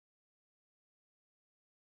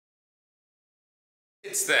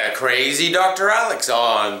It's the crazy Dr. Alex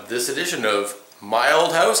on this edition of My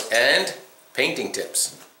Old House and Painting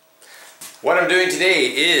Tips. What I'm doing today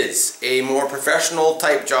is a more professional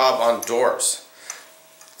type job on doors.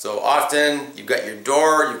 So often you've got your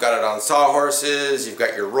door, you've got it on sawhorses, you've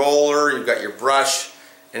got your roller, you've got your brush,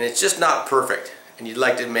 and it's just not perfect and you'd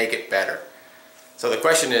like to make it better. So the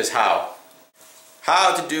question is how?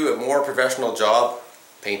 How to do a more professional job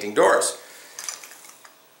painting doors.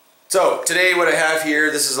 So today what I have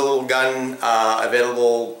here, this is a little gun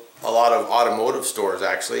available a lot of automotive stores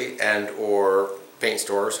actually, and or paint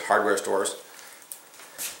stores, hardware stores.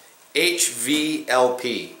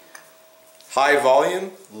 HVLP, high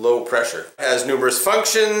volume, low pressure. It has numerous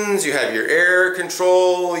functions. You have your air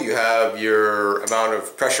control, you have your amount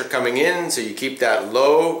of pressure coming in, so you keep that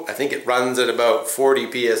low. I think it runs at about 40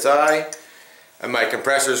 psi, and my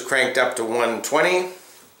compressor is cranked up to 120.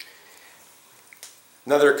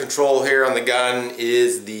 Another control here on the gun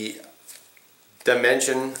is the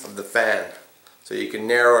dimension of the fan. So you can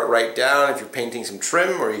narrow it right down if you're painting some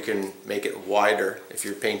trim, or you can make it wider if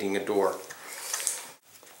you're painting a door.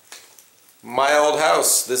 My Old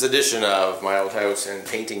House, this edition of My Old House and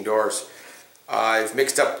Painting Doors, I've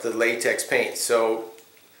mixed up the latex paint. So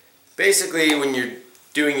basically when you're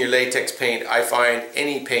doing your latex paint, I find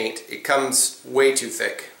any paint, it comes way too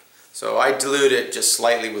thick. So I dilute it just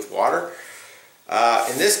slightly with water.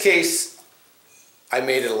 In this case, I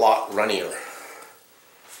made it a lot runnier.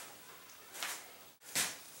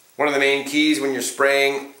 One of the main keys when you're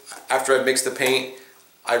spraying, after I've mixed the paint,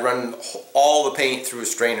 I run all the paint through a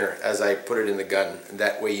strainer as I put it in the gun, and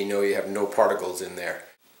that way you know you have no particles in there.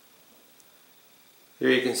 Here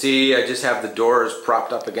you can see I just have the doors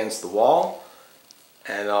propped up against the wall,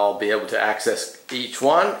 and I'll be able to access each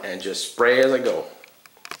one and just spray as I go.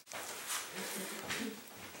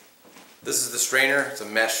 This is the strainer, it's a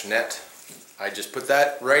mesh net. I just put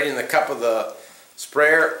that right in the cup of the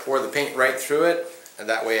sprayer, pour the paint right through it, and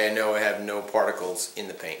that way I know I have no particles in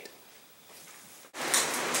the paint.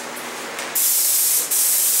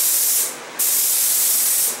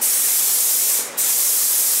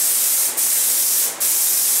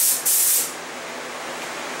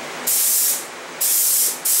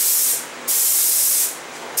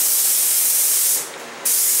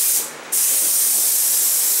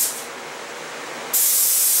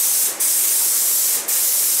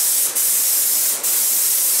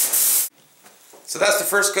 So that's the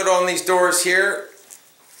first coat on these doors here.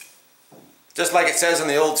 Just like it says on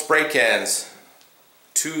the old spray cans,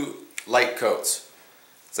 2 light coats.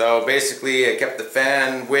 So basically I kept the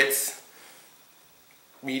fan width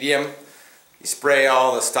medium. You spray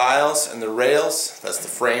all the stiles and the rails, that's the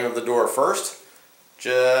frame of the door first,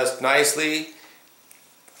 just nicely.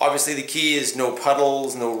 Obviously the key is no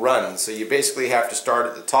puddles, no runs, so you basically have to start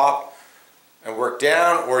at the top and work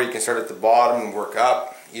down, or you can start at the bottom and work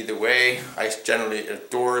up. Either way, I generally, at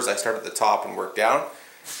doors, I start at the top and work down.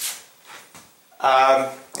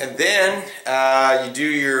 And then you do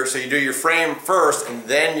your frame first, and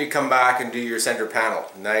then you come back and do your center panel.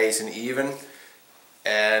 Nice and even,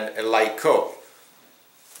 and a light coat.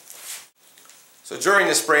 So during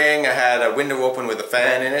the spraying, I had a window open with a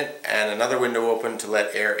fan in it, and another window open to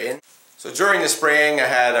let air in. So during the spraying, I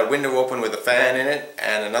had a window open with a fan in it,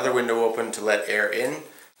 and another window open to let air in.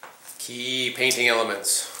 Key painting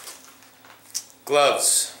elements.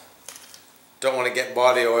 Gloves. Don't want to get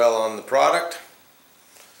body oil on the product.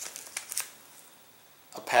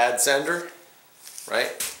 A pad sander, right?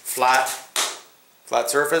 Flat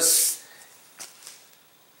surface.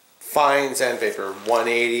 Fine sandpaper,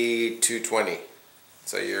 180, 220.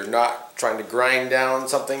 So you're not trying to grind down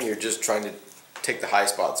something, you're just trying to take the high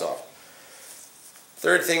spots off.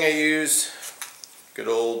 Third thing I use, good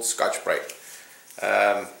old Scotch-Brite.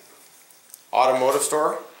 Automotive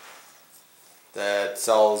store that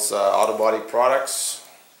sells auto body products.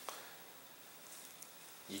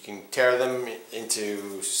 You can tear them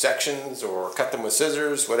into sections or cut them with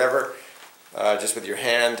scissors, whatever, just with your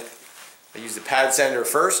hand. I use the pad sander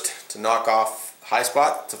first to knock off high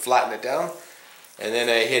spot, to flatten it down, and then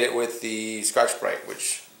I hit it with the Scotch-Brite,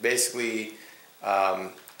 which basically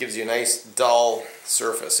gives you a nice dull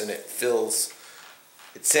surface, and it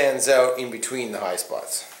sands out in between the high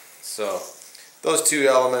spots. So those 2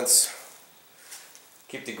 elements,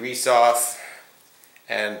 keep the grease off,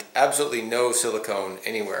 and absolutely no silicone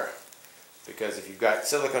anywhere, because if you've got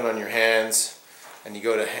silicone on your hands and you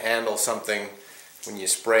go to handle something, when you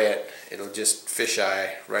spray it, it'll just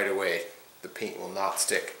fisheye right away. The paint will not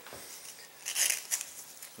stick.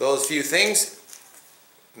 Those few things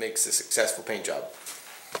makes a successful paint job.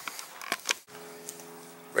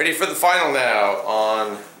 Ready for the final now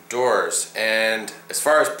on doors. And as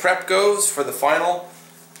far as prep goes for the final,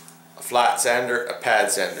 a flat sander, a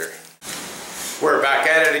pad sander. We're back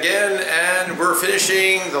at it again, and we're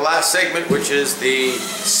finishing the last segment, which is the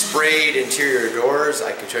sprayed interior doors.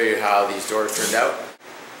 I can show you how these doors turned out.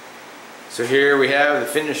 So here we have the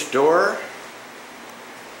finished door.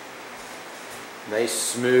 Nice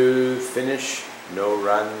smooth finish, no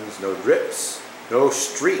runs, no drips, no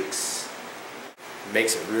streaks.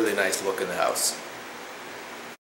 Makes a really nice look in the house.